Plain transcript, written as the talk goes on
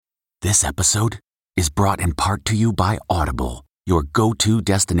This episode is brought in part to you by Audible, your go-to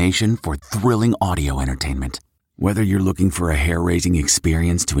destination for thrilling audio entertainment. Whether you're looking for a hair-raising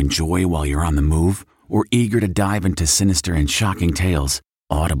experience to enjoy while you're on the move or eager to dive into sinister and shocking tales,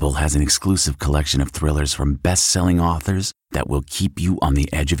 Audible has an exclusive collection of thrillers from best-selling authors that will keep you on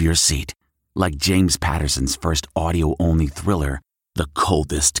the edge of your seat. Like James Patterson's first audio-only thriller, The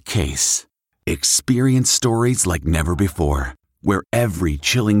Coldest Case. Experience stories like never before, where every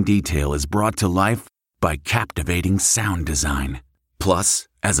chilling detail is brought to life by captivating sound design. Plus,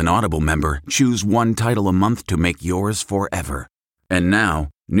 as an Audible member, choose one title a month to make yours forever. And now,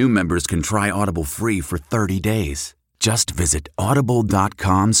 new members can try Audible free for 30 days. Just visit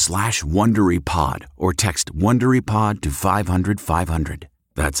audible.com/WonderyPod or text WonderyPod to 500-500.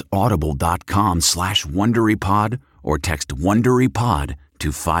 That's audible.com/WonderyPod or text WonderyPod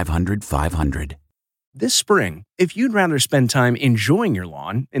to 500-500. This spring, if you'd rather spend time enjoying your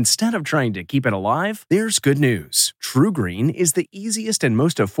lawn instead of trying to keep it alive, there's good news. TruGreen is the easiest and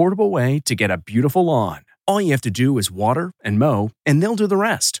most affordable way to get a beautiful lawn. All you have to do is water and mow, and they'll do the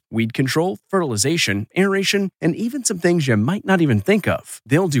rest. Weed control, fertilization, aeration, and even some things you might not even think of.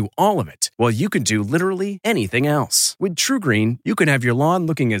 They'll do all of it, while you can do literally anything else. With TruGreen, you can have your lawn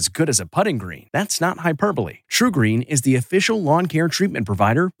looking as good as a putting green. That's not hyperbole. TruGreen is the official lawn care treatment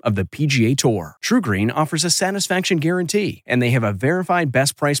provider of the PGA Tour. TruGreen offers a satisfaction guarantee, and they have a verified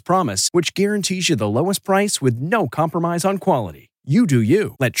best price promise, which guarantees you the lowest price with no compromise on quality. You do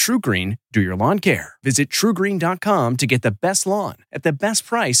you. Let TruGreen do your lawn care. Visit TruGreen.com to get the best lawn at the best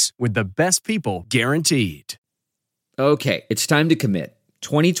price with the best people guaranteed. Okay, it's time to commit.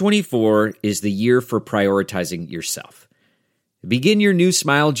 2024 is the year for prioritizing yourself. Begin your new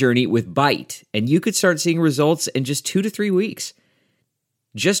smile journey with Byte, and you could start seeing results in just 2 to 3 weeks.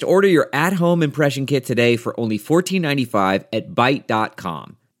 Just order your at-home impression kit today for only $14.95 at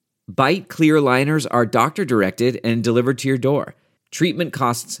Byte.com. Byte clear liners are doctor-directed and delivered to your door. Treatment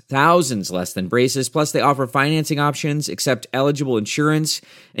costs thousands less than braces, plus they offer financing options, accept eligible insurance,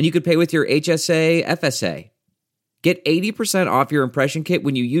 and you could pay with your HSA, FSA. Get 80% off your impression kit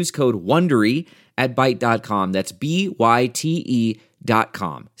when you use code WONDERY at Byte.com. That's BYTE.com.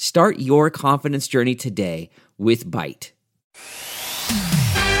 Start your confidence journey today with Byte.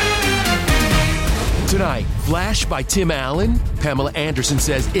 Tonight, Flash by Tim Allen. Pamela Anderson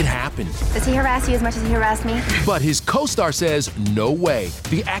says it happened. Does he harass you as much as he harassed me? But his co-star says no way.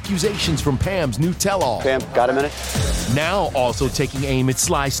 The accusations from Pam's new tell-all. Pam, got a minute? Now also taking aim at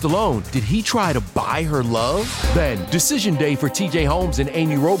Sly Stallone. Did he try to buy her love? Then, decision day for TJ Holmes and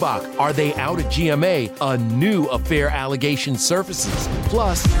Amy Robach. Are they out at GMA? A new affair allegation surfaces.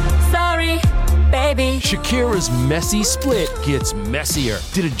 Plus, sorry, baby. Shakira's messy split gets messier.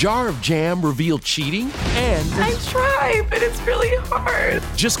 Did a jar of jam reveal cheating? And I try, but it's really hard.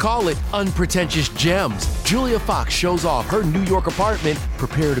 Just call it unpretentious gems. Julia Fox shows off her New York apartment.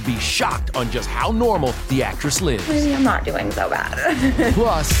 Prepare to be shocked on just how normal the actress lives. Maybe I'm not doing so bad.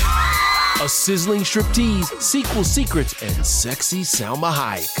 Plus, a sizzling striptease, sequel secrets, and sexy Salma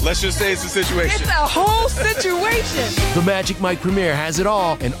Hayek. Let's just say it's a situation. It's a whole situation. The Magic Mike premiere has it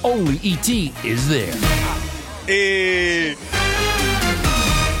all, and only E.T. is there. Hey.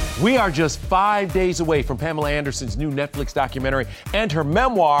 We are just 5 days away from Pamela Anderson's new Netflix documentary and her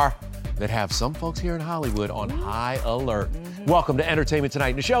memoir that have some folks here in Hollywood on high alert. Welcome to Entertainment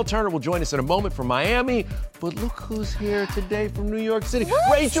Tonight. Nichelle Turner will join us in a moment from Miami, but look who's here today from New York City.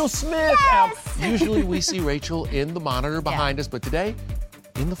 What? Rachel Smith. Yes. Usually we see Rachel in the monitor behind us, but today,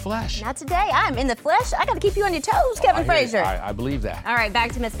 in the flesh. Not today. I'm in the flesh. I got to keep you on your toes, Kevin Frazier. I believe that. All right,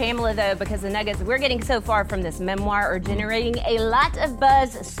 back to Miss Pamela, though, because the nuggets we're getting so far from this memoir are generating a lot of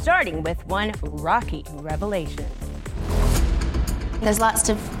buzz, starting with one rocky revelation. There's lots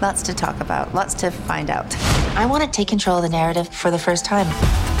to talk about, lots to find out. I want to take control of the narrative for the first time.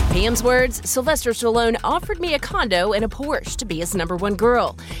 Pam's words, Sylvester Stallone offered me a condo and a Porsche to be his number one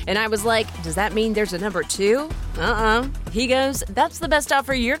girl. And I was like, does that mean there's a number two? He goes, that's the best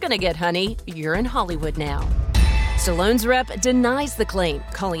offer you're gonna get, honey. You're in Hollywood now. Stallone's rep denies the claim,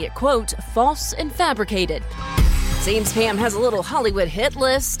 calling it, quote, false and fabricated. Seems Pam has a little Hollywood hit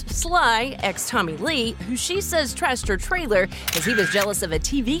list. Sly, ex-Tommy Lee, who she says trashed her trailer because he was jealous of a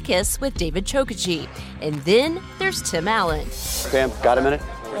TV kiss with David Chokachi. And then there's Tim Allen. Pam, got a minute?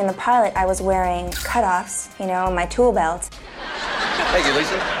 In the pilot, I was wearing cutoffs, my tool belt. Thank you,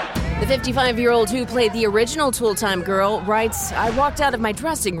 Lisa. The 55-year-old who played the original Tool Time Girl writes, I walked out of my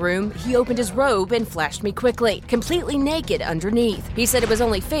dressing room, he opened his robe and flashed me quickly, completely naked underneath. He said it was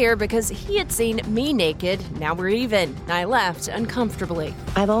only fair because he had seen me naked. Now we're even. I left uncomfortably.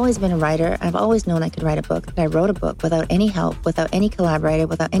 I've always been a writer. I've always known I could write a book. I wrote a book without any help, without any collaborator,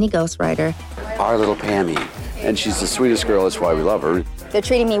 without any ghostwriter. Our little Pammy. And she's the sweetest girl, that's why we love her. They're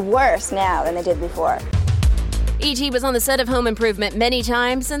treating me worse now than they did before. E.T. was on the set of Home Improvement many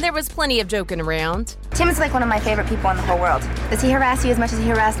times, and there was plenty of joking around. Tim is like one of my favorite people in the whole world. Does he harass you as much as he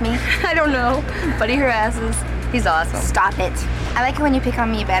harassed me? I don't know, but he harasses. He's awesome. Stop it. I like it when you pick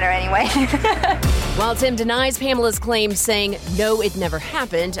on me better anyway. While Tim denies Pamela's claims, saying, no, it never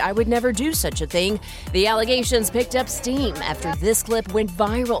happened, I would never do such a thing, the allegations picked up steam after this clip went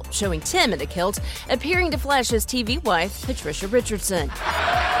viral, showing Tim in a kilt appearing to flash his TV wife, Patricia Richardson.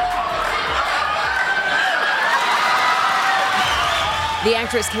 The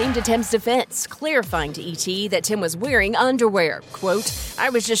actress came to Tim's defense, clarifying to E.T. that Tim was wearing underwear. Quote, I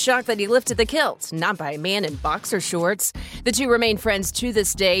was just shocked that he lifted the kilt, not by a man in boxer shorts. The two remain friends to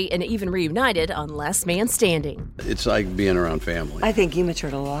this day and even reunited on Last Man Standing. It's like being around family. I think he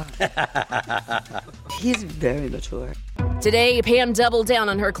matured a lot. He's very mature. Today, Pam doubled down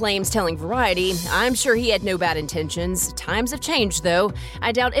on her claims, telling Variety, I'm sure he had no bad intentions. Times have changed, though.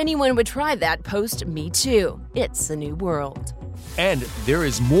 I doubt anyone would try that post Me Too. It's a new world. And there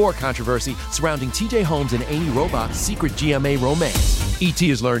is more controversy surrounding TJ Holmes and Amy Robach's secret GMA romance. ET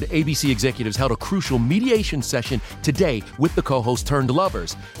has learned ABC executives held a crucial mediation session today with the co-host turned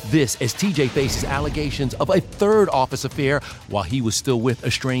lovers. This as TJ faces allegations of a third office affair while he was still with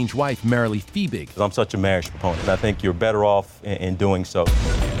estranged wife Marilee Fiebig. I'm such a marriage proponent. I think you're better off in doing so.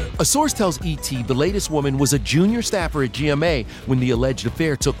 A source tells ET the latest woman was a junior staffer at GMA when the alleged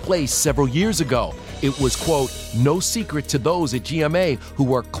affair took place several years ago. It was, quote, no secret to those at GMA who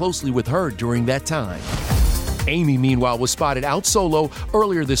worked closely with her during that time. Amy, meanwhile, was spotted out solo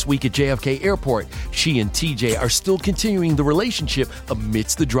earlier this week at JFK Airport. She and TJ are still continuing the relationship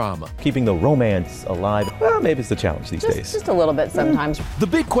amidst the drama. Keeping the romance alive, well, maybe it's the challenge these days. Just a little bit sometimes. The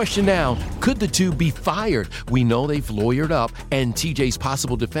big question now, could the two be fired? We know they've lawyered up, and TJ's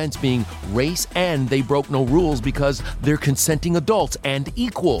possible defense being race and they broke no rules because they're consenting adults and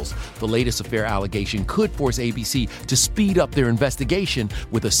equals. The latest affair allegation could force ABC to speed up their investigation,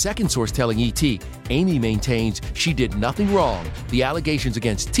 with a second source telling ET, Amy maintains she did nothing wrong. The allegations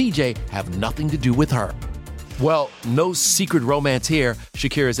against TJ have nothing to do with her. Well, no secret romance here.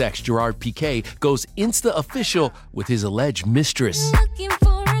 Shakira's ex, Gerard Piqué, goes Insta-official with his alleged mistress.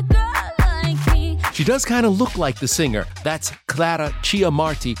 She does kind of look like the singer. That's Clara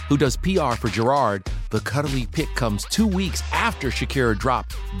Chiamarti, who does PR for Gerard. The cuddly pic comes 2 weeks after Shakira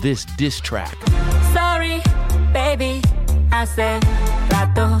dropped this diss track. Sorry, baby.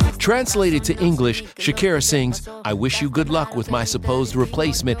 Translated to English, Shakira sings, I wish you good luck with my supposed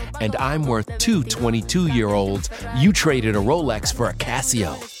replacement, and I'm worth 2 22-year-olds. You traded a Rolex for a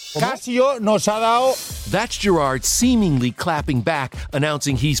Casio. Casio nos ha dado. That's Gerard seemingly clapping back,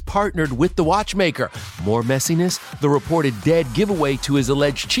 announcing he's partnered with the watchmaker. More messiness? The reported dead giveaway to his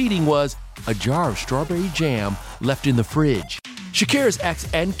alleged cheating was a jar of strawberry jam left in the fridge. Shakira's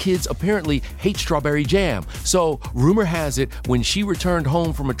ex and kids apparently hate strawberry jam, so rumor has it when she returned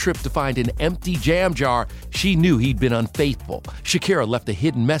home from a trip to find an empty jam jar, she knew he'd been unfaithful. Shakira left a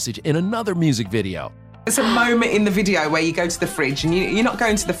hidden message in another music video. There's a moment in the video where you go to the fridge and you're not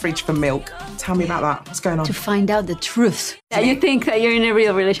going to the fridge for milk. Tell me about that. What's going on? To find out the truth. You think that you're in a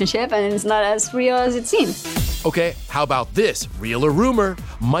real relationship and it's not as real as it seems. Okay, how about this? Real or rumor?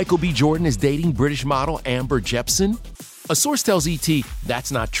 Michael B. Jordan is dating British model Amber Jepson? A source tells ET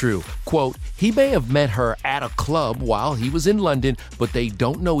that's not true. Quote, he may have met her at a club while he was in London, but they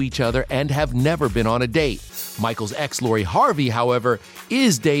don't know each other and have never been on a date. Michael's ex, Lori Harvey, however,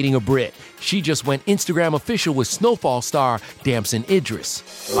 is dating a Brit. She just went Instagram official with Snowfall star Damson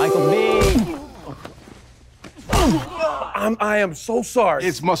Idris. Michael B. I am so sorry.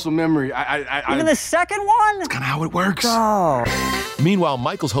 It's muscle memory. Even the second one? That's kind of how it works. Oh. Meanwhile,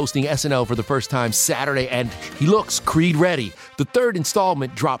 Michael's hosting SNL for the first time Saturday, and he looks Creed ready. The third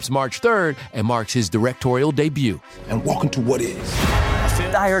installment drops March 3rd and marks his directorial debut. And welcome to what is.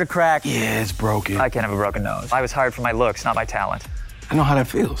 I heard a crack. Yeah, it's broken. I can't have a broken nose. I was hired for my looks, not my talent. I know how that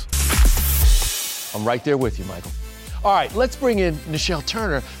feels. I'm right there with you, Michael. All right, let's bring in Nichelle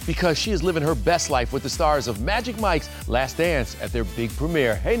Turner because she is living her best life with the stars of Magic Mike's Last Dance at their big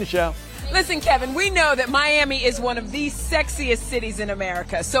premiere. Hey, Nichelle. Listen, Kevin, we know that Miami is one of the sexiest cities in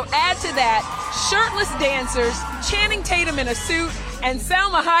America. So add to that shirtless dancers, Channing Tatum in a suit, and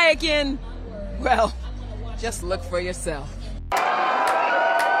Salma Hayek in, well, just look for yourself.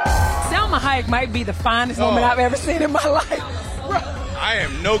 Salma Hayek might be the finest woman I've ever seen in my life. I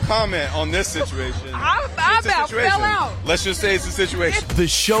am no comment on this situation. I about fell out. Let's just say it's a situation. The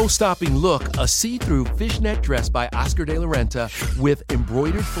show-stopping look, a see-through fishnet dress by Oscar de la Renta with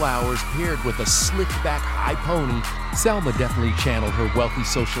embroidered flowers paired with a slicked-back high pony. Selma definitely channeled her wealthy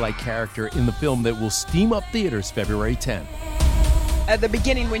socialite character in the film that will steam up theaters February 10th. At the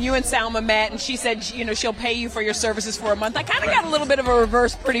beginning, when you and Salma met and she said, you know, she'll pay you for your services for a month, I kind of got a little bit of a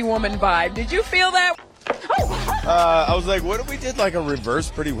reverse Pretty Woman vibe. Did you feel that? I was like, what if we did like a reverse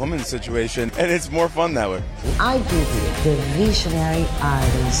Pretty Woman situation? And it's more fun that way. I give you the visionary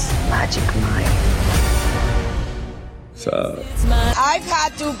artist magic mind. So I've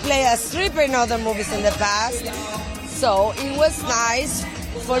had to play a stripper in other movies in the past, so it was nice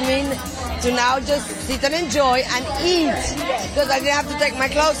for me to now just sit and enjoy and eat because I didn't have to take my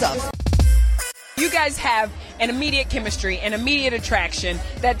clothes off. You guys have an immediate chemistry, an immediate attraction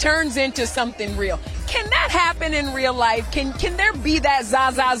that turns into something real. Can that happen in real life? Can there be that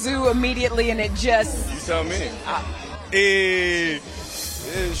Zazazoo immediately and it just... You tell me.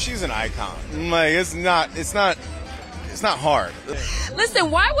 She's an icon. Like, it's not hard.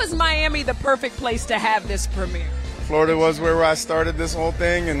 Listen, why was Miami the perfect place to have this premiere? Florida was where I started this whole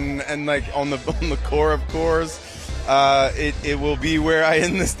thing, and like on the core of cores, it will be where I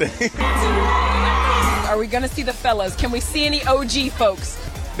end this thing. Are we going to see the fellas? Can we see any OG folks?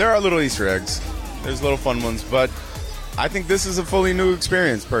 There are little Easter eggs. There's little fun ones, but I think this is a fully new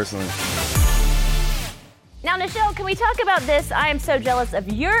experience, personally. Now, Nichelle, can we talk about this? I am so jealous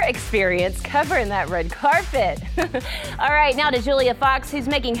of your experience covering that red carpet. All right, now to Julia Fox, who's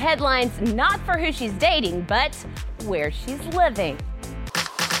making headlines not for who she's dating, but where she's living.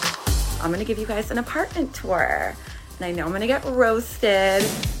 I'm gonna give you guys an apartment tour, and I know I'm gonna get roasted.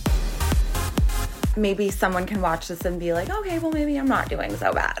 Maybe someone can watch this and be like, okay, well, maybe I'm not doing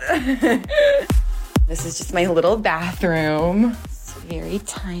so bad. This is just my little bathroom. It's very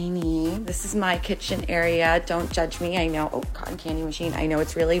tiny. This is my kitchen area. Don't judge me. I know, oh, cotton candy machine. I know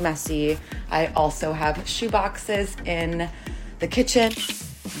it's really messy. I also have shoe boxes in the kitchen.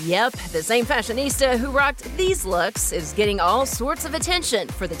 Yep, the same fashionista who rocked these looks is getting all sorts of attention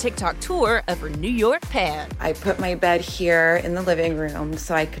for the TikTok tour of her New York pad. I put my bed here in the living room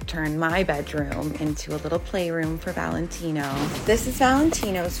so I could turn my bedroom into a little playroom for Valentino. This is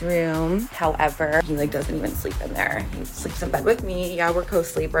Valentino's room. However, he doesn't even sleep in there. He sleeps in bed with me. Yeah, we're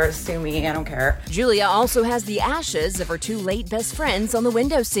co-sleepers. Sue me, I don't care. Julia also has the ashes of her two late best friends on the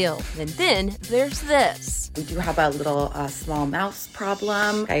windowsill. And then there's this. We do have a little small mouse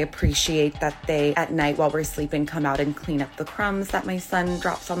problem. I appreciate that they, at night while we're sleeping, come out and clean up the crumbs that my son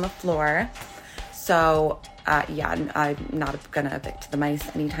drops on the floor. So, yeah, I'm not gonna evict the mice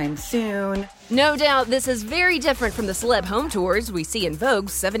anytime soon. No doubt this is very different from the celeb home tours we see in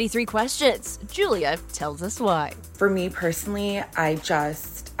Vogue's 73 Questions. Julia tells us why. For me personally, I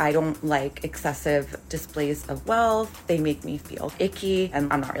don't like excessive displays of wealth. They make me feel icky,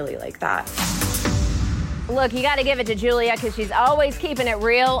 and I'm not really like that. Look, you got to give it to Julia because she's always keeping it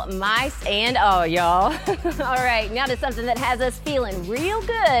real, mice and all, y'all. All right, now to something that has us feeling real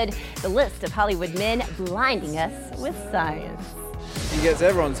good, the list of Hollywood men blinding us with science. He gets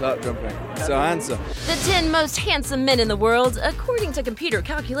everyone's heart jumping. So handsome. The 10 most handsome men in the world, according to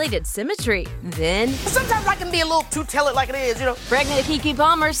computer-calculated symmetry. Then... sometimes I can be a little too tell it like it is, you know. Pregnant Keke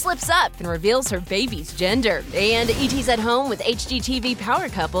Palmer slips up and reveals her baby's gender. And ET's at home with HGTV power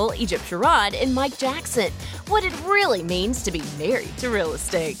couple Egypt Sherrod and Mike Jackson. What it really means to be married to real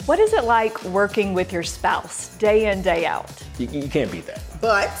estate. What is it like working with your spouse day in, day out? You can't beat that.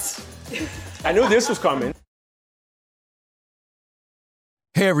 But... I knew this was coming.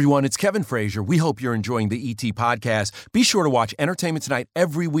 Hey everyone, it's Kevin Frazier. We hope you're enjoying the ET podcast. Be sure to watch Entertainment Tonight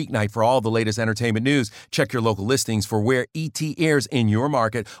every weeknight for all the latest entertainment news. Check your local listings for where ET airs in your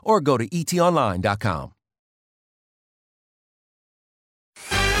market or go to etonline.com.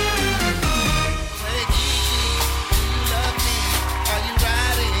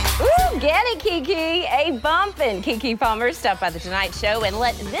 Ooh, get it, Keke. A bumpin'. Keke Palmer stopped by The Tonight Show and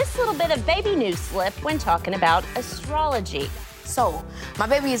let this little bit of baby news slip when talking about astrology. So, my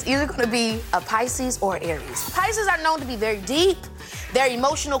baby is either going to be a Pisces or Aries. Pisces are known to be very deep. They're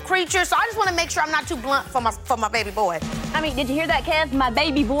emotional creatures, so I just want to make sure I'm not too blunt for my baby boy. I mean, did you hear that, Kev? My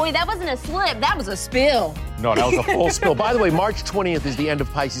baby boy? That wasn't a slip, that was a spill. No, that was a full spill. By the way, March 20th is the end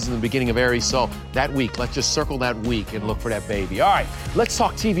of Pisces and the beginning of Aries, so that week, let's just circle that week and look for that baby. All right, let's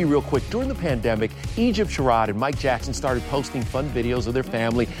talk TV real quick. During the pandemic, Egypt Sherrod and Mike Jackson started posting fun videos of their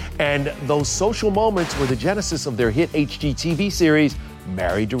family, and those social moments were the genesis of their hit HGTV series,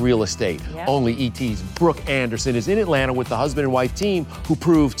 Married to Real Estate. Yep. Only ET's Brooke Anderson is in Atlanta with the husband and wife team who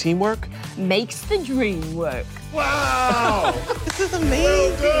prove teamwork makes the dream work. Wow! This is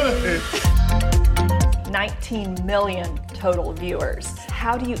amazing. 19 million total viewers.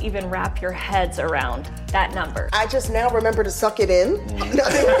 How do you even wrap your heads around that number? I just now remember to suck it in. 19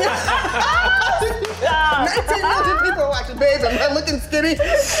 million people watching, babe. I'm not looking skinny.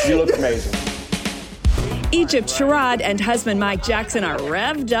 You look amazing. Egypt Sherrod and husband Mike Jackson are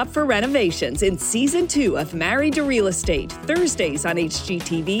revved up for renovations in season 2 of Married to Real Estate, Thursdays on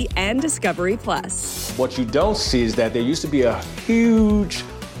HGTV and Discovery Plus. What you don't see is that there used to be a huge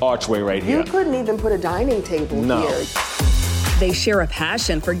archway right here. You couldn't even put a dining table here. They share a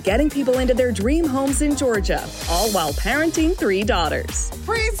passion for getting people into their dream homes in Georgia, all while parenting 3 daughters.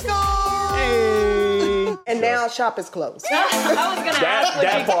 Preschool! Hey! And now shop is closed. I was going to ask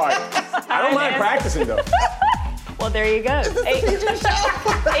that part. I don't mind practicing, though. Well, there you go.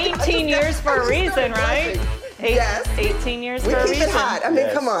 18 years for a reason, right? Yes. 18 years we for a keep reason. it hot. I mean,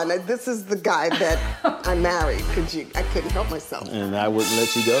 come on. This is the guy that I married. I couldn't help myself. And I wouldn't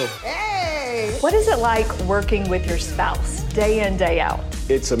let you go. Hey! What is it like working with your spouse day in, day out?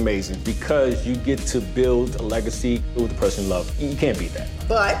 It's amazing because you get to build a legacy with the person you love. You can't beat that.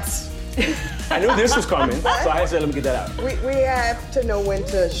 But I knew this was coming, so I said, let me get that out. We have to know when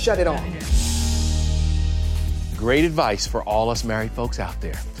to shut it off. Great advice for all us married folks out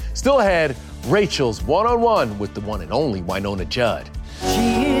there. Still ahead, Rachel's one-on-one with the one and only Wynonna Judd.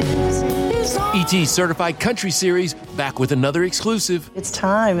 ET's Certified Country Series back with another exclusive. It's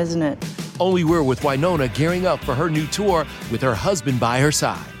time, isn't it? Only we're with Wynonna gearing up for her new tour with her husband by her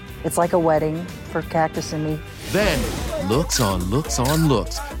side. It's like a wedding for Cactus and me. Then, looks on looks on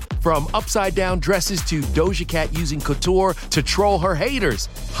looks. From upside-down dresses to Doja Cat using couture to troll her haters.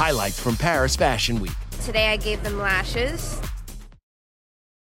 Highlights from Paris Fashion Week. Today I gave them lashes.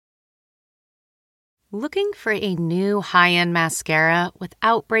 Looking for a new high-end mascara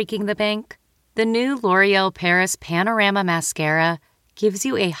without breaking the bank? The new L'Oreal Paris Panorama Mascara gives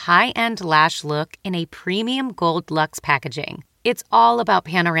you a high-end lash look in a premium gold luxe packaging. It's all about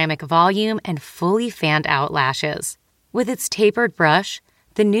panoramic volume and fully fanned-out lashes. With its tapered brush,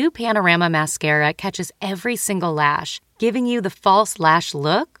 the new Panorama Mascara catches every single lash, giving you the false lash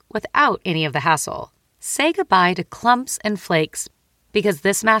look without any of the hassle. Say goodbye to clumps and flakes, because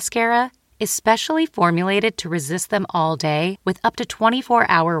this mascara is specially formulated to resist them all day with up to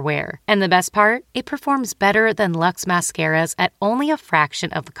 24-hour wear. And the best part? It performs better than Luxe mascaras at only a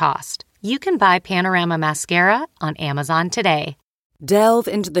fraction of the cost. You can buy Panorama Mascara on Amazon today. Delve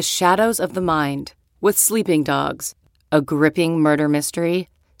into the shadows of the mind with Sleeping Dogs, a gripping murder mystery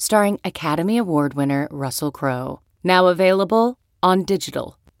starring Academy Award winner Russell Crowe. Now available on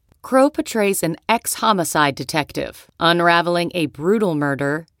digital. Crowe portrays an ex-homicide detective, unraveling a brutal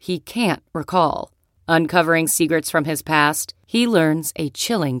murder he can't recall. Uncovering secrets from his past, he learns a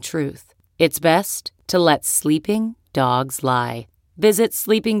chilling truth. It's best to let sleeping dogs lie. Visit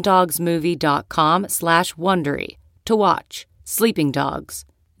sleepingdogsmovie.com/Wondery to watch Sleeping Dogs,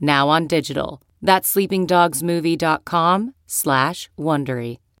 now on digital. That's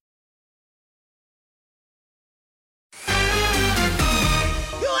sleepingdogsmovie.com/Wondery.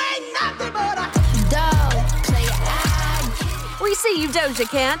 We see you, Doja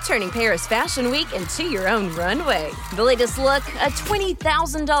Cat, turning Paris Fashion Week into your own runway. The latest look, a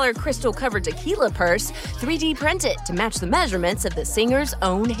 $20,000 crystal-covered tequila purse, 3D printed to match the measurements of the singer's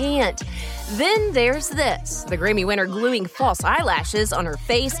own hand. Then there's this, the Grammy winner gluing false eyelashes on her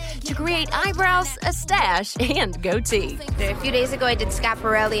face to create eyebrows, a stash, and goatee. A few days ago I did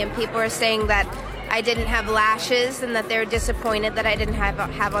Schiaparelli and people were saying that I didn't have lashes and that they were disappointed that I didn't have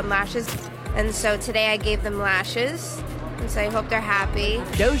on lashes. And so today I gave them lashes. And so I hope they're happy.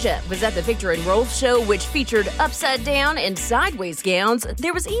 Doja was at the Victor and Rolf show, which featured upside down and sideways gowns.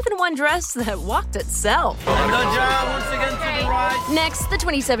 There was even one dress that walked itself. Next, the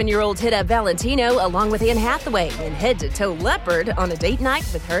 27-year-old hit up Valentino along with Anne Hathaway in head-to-toe leopard on a date night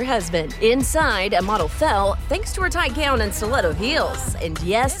with her husband. Inside, a model fell thanks to her tight gown and stiletto heels. And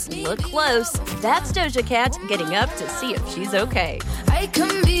yes, look close. That's Doja Cat getting up to see if she's okay. I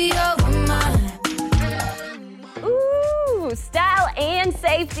can be your woman. Style and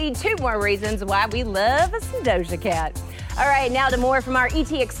safety, 2 more reasons why we love some Doja Cat. All right, now to more from our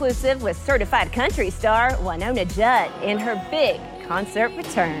ET exclusive with certified country star Wynonna Judd in her big concert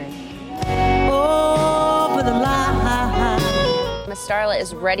return. Oh, over the line. Miss Starlet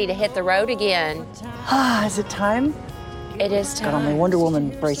is ready to hit the road again. Is it time? It is time. Got on my Wonder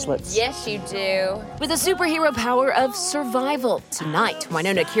Woman bracelets. Yes, you do. With the superhero power of survival. Tonight,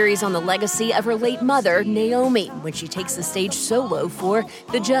 Winona carries on the legacy of her late mother, Naomi, when she takes the stage solo for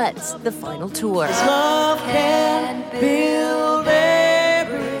The Judds, the final tour. Love can build a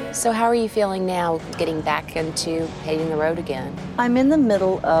bridge. So how are you feeling now, getting back into hitting the road again? I'm in the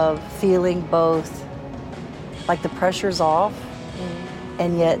middle of feeling both like the pressure's off,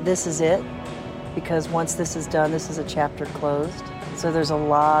 and yet this is it. Because once this is done, this is a chapter closed. So there's a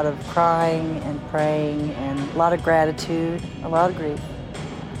lot of crying and praying and a lot of gratitude, a lot of grief.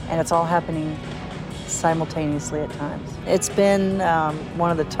 And it's all happening simultaneously at times. It's been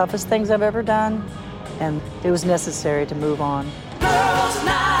one of the toughest things I've ever done, and it was necessary to move on.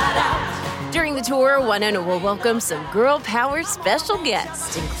 During the tour, Winona will welcome some Girl Power special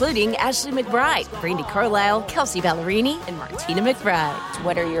guests, including Ashley McBryde, Brandi Carlile, Kelsey Ballerini, and Martina McBride.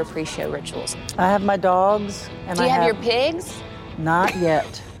 What are your pre-show rituals? I have my dogs. And Do you have your pigs? Not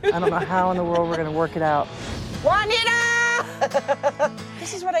yet. I don't know how in the world we're going to work it out. Juanita!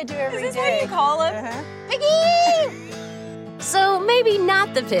 This is what I do every day. Is this what you call him? Uh-huh. Piggy! So maybe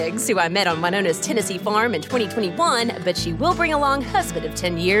not the pigs who I met on Winona's Tennessee farm in 2021, but she will bring along husband of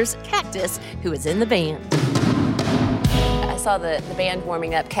 10 years, Cactus, who is in the band. I saw the band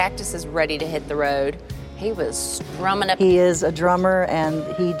warming up. Cactus is ready to hit the road. He was strumming up. He is a drummer, and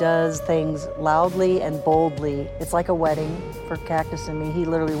he does things loudly and boldly. It's like a wedding for Cactus and me. He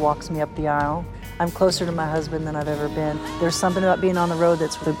literally walks me up the aisle. I'm closer to my husband than I've ever been. There's something about being on the road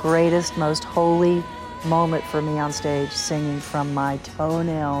that's the greatest, most holy moment for me on stage, singing from my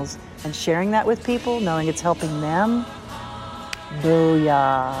toenails and sharing that with people, knowing it's helping them.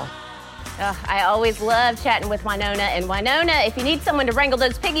 Booyah. I always love chatting with Winona. And Winona, if you need someone to wrangle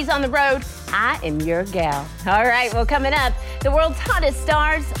those piggies on the road, I am your gal. All right, well, coming up, the world's hottest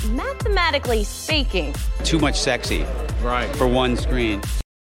stars, mathematically speaking. Too much sexy for one screen.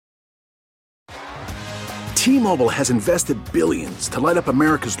 T-Mobile has invested billions to light up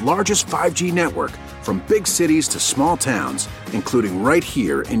America's largest 5G network, from big cities to small towns, including right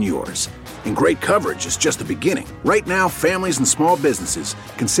here in yours. And great coverage is just the beginning. Right now, families and small businesses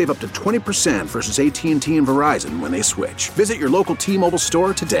can save up to 20% versus AT&T and Verizon when they switch. Visit your local T-Mobile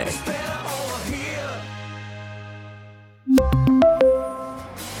store today.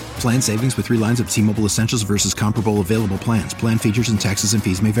 Plan savings with 3 lines of T-Mobile Essentials versus comparable available plans. Plan features and taxes and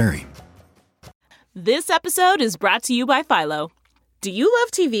fees may vary. This episode is brought to you by Philo. Do you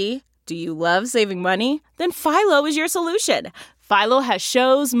love TV? Do you love saving money? Then Philo is your solution. Philo has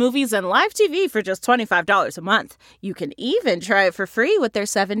shows, movies, and live TV for just $25 a month. You can even try it for free with their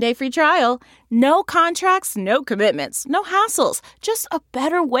 7-day free trial. No contracts, no commitments, no hassles. Just a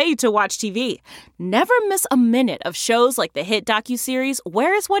better way to watch TV. Never miss a minute of shows like the hit docuseries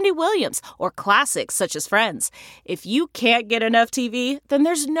Where is Wendy Williams? Or classics such as Friends. If you can't get enough TV, then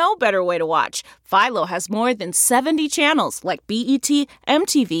there's no better way to watch. Philo has more than 70 channels like BET,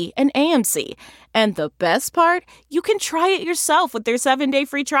 MTV, and AMC. And the best part? You can try it yourself with their 7-day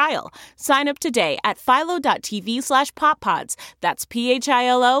free trial. Sign up today at philo.tv/poppods. That's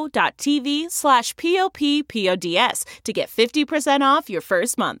philo.tv/POPPODS to get 50% off your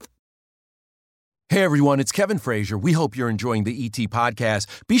first month. Hey everyone, it's Kevin Frazier. We hope you're enjoying the ET podcast.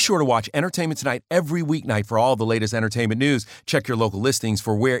 Be sure to watch Entertainment Tonight every weeknight for all the latest entertainment news. Check your local listings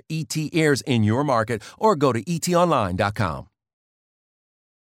for where ET airs in your market or go to etonline.com.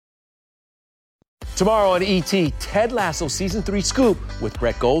 Tomorrow on ET, Ted Lasso Season 3 scoop with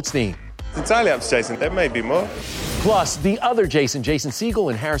Brett Goldstein. It's entirely up to Jason. There may be more. Plus, the other Jason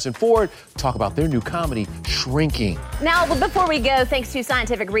Segel and Harrison Ford, talk about their new comedy, Shrinking. Now, before we go, thanks to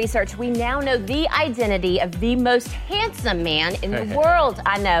scientific research, we now know the identity of the most handsome man in the world.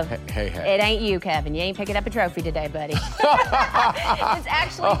 I know. Hey. It ain't you, Kevin. You ain't picking up a trophy today, buddy. It's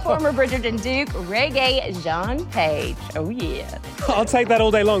actually former Bridgerton Duke, Reggae Jean Page. Oh, yeah. I'll take that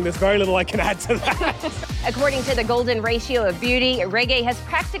all day long. There's very little I can add to that. According to the Golden Ratio of Beauty, Reggae has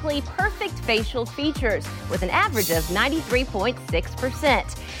practically perfect facial features with an average of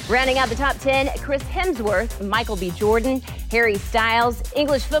 93.6%. Rounding out the top 10, Chris Hemsworth, Michael B. Jordan, Harry Styles,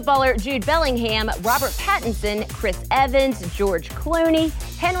 English footballer Jude Bellingham, Robert Pattinson, Chris Evans, George Clooney,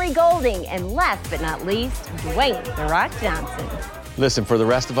 Henry Golding, and last but not least, Dwayne "The Rock" Johnson. Listen, for the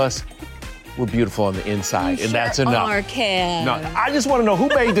rest of us, we're beautiful on the inside, and that's enough. Kev. No, I just want to know who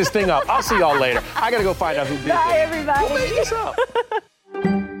made this thing up. I'll see y'all later. I got to go find out who did it. Bye, everybody. Who made this up?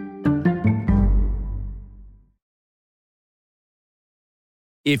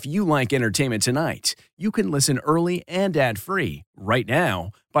 If you like Entertainment Tonight, you can listen early and ad-free right now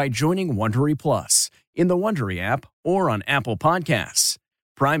by joining Wondery Plus. in the Wondery app or on Apple Podcasts.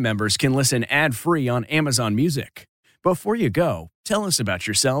 Prime members can listen ad-free on Amazon Music. Before you go, tell us about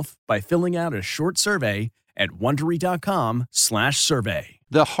yourself by filling out a short survey at Wondery.com/survey.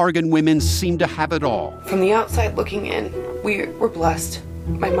 The Hargan women seem to have it all. From the outside looking in, we were blessed.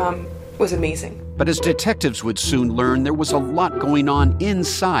 My mom was amazing. But as detectives would soon learn, there was a lot going on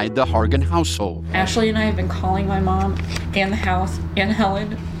inside the Hargan household. Ashley and I have been calling my mom and the house and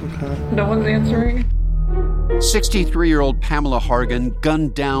Helen. No one's answering. 63-year-old Pamela Hargan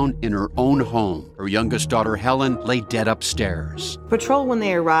gunned down in her own home. Her youngest daughter, Helen, lay dead upstairs. Patrol, when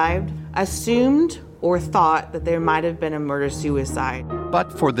they arrived, assumed or thought that there might have been a murder-suicide.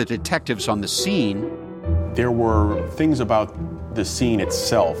 But for the detectives on the scene, there were things about the scene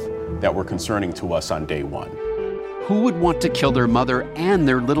itself that were concerning to us on day one. Who would want to kill their mother and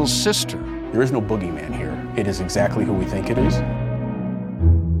their little sister? There is no boogeyman here. It is exactly who we think it is.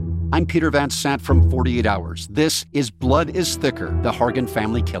 I'm Peter Van Sant from 48 Hours. This is Blood is Thicker, the Hargan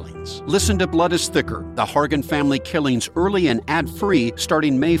Family Killings. Listen to Blood is Thicker, the Hargan Family Killings early and ad-free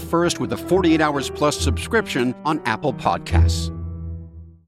starting May 1st with a 48 Hours Plus subscription on Apple Podcasts.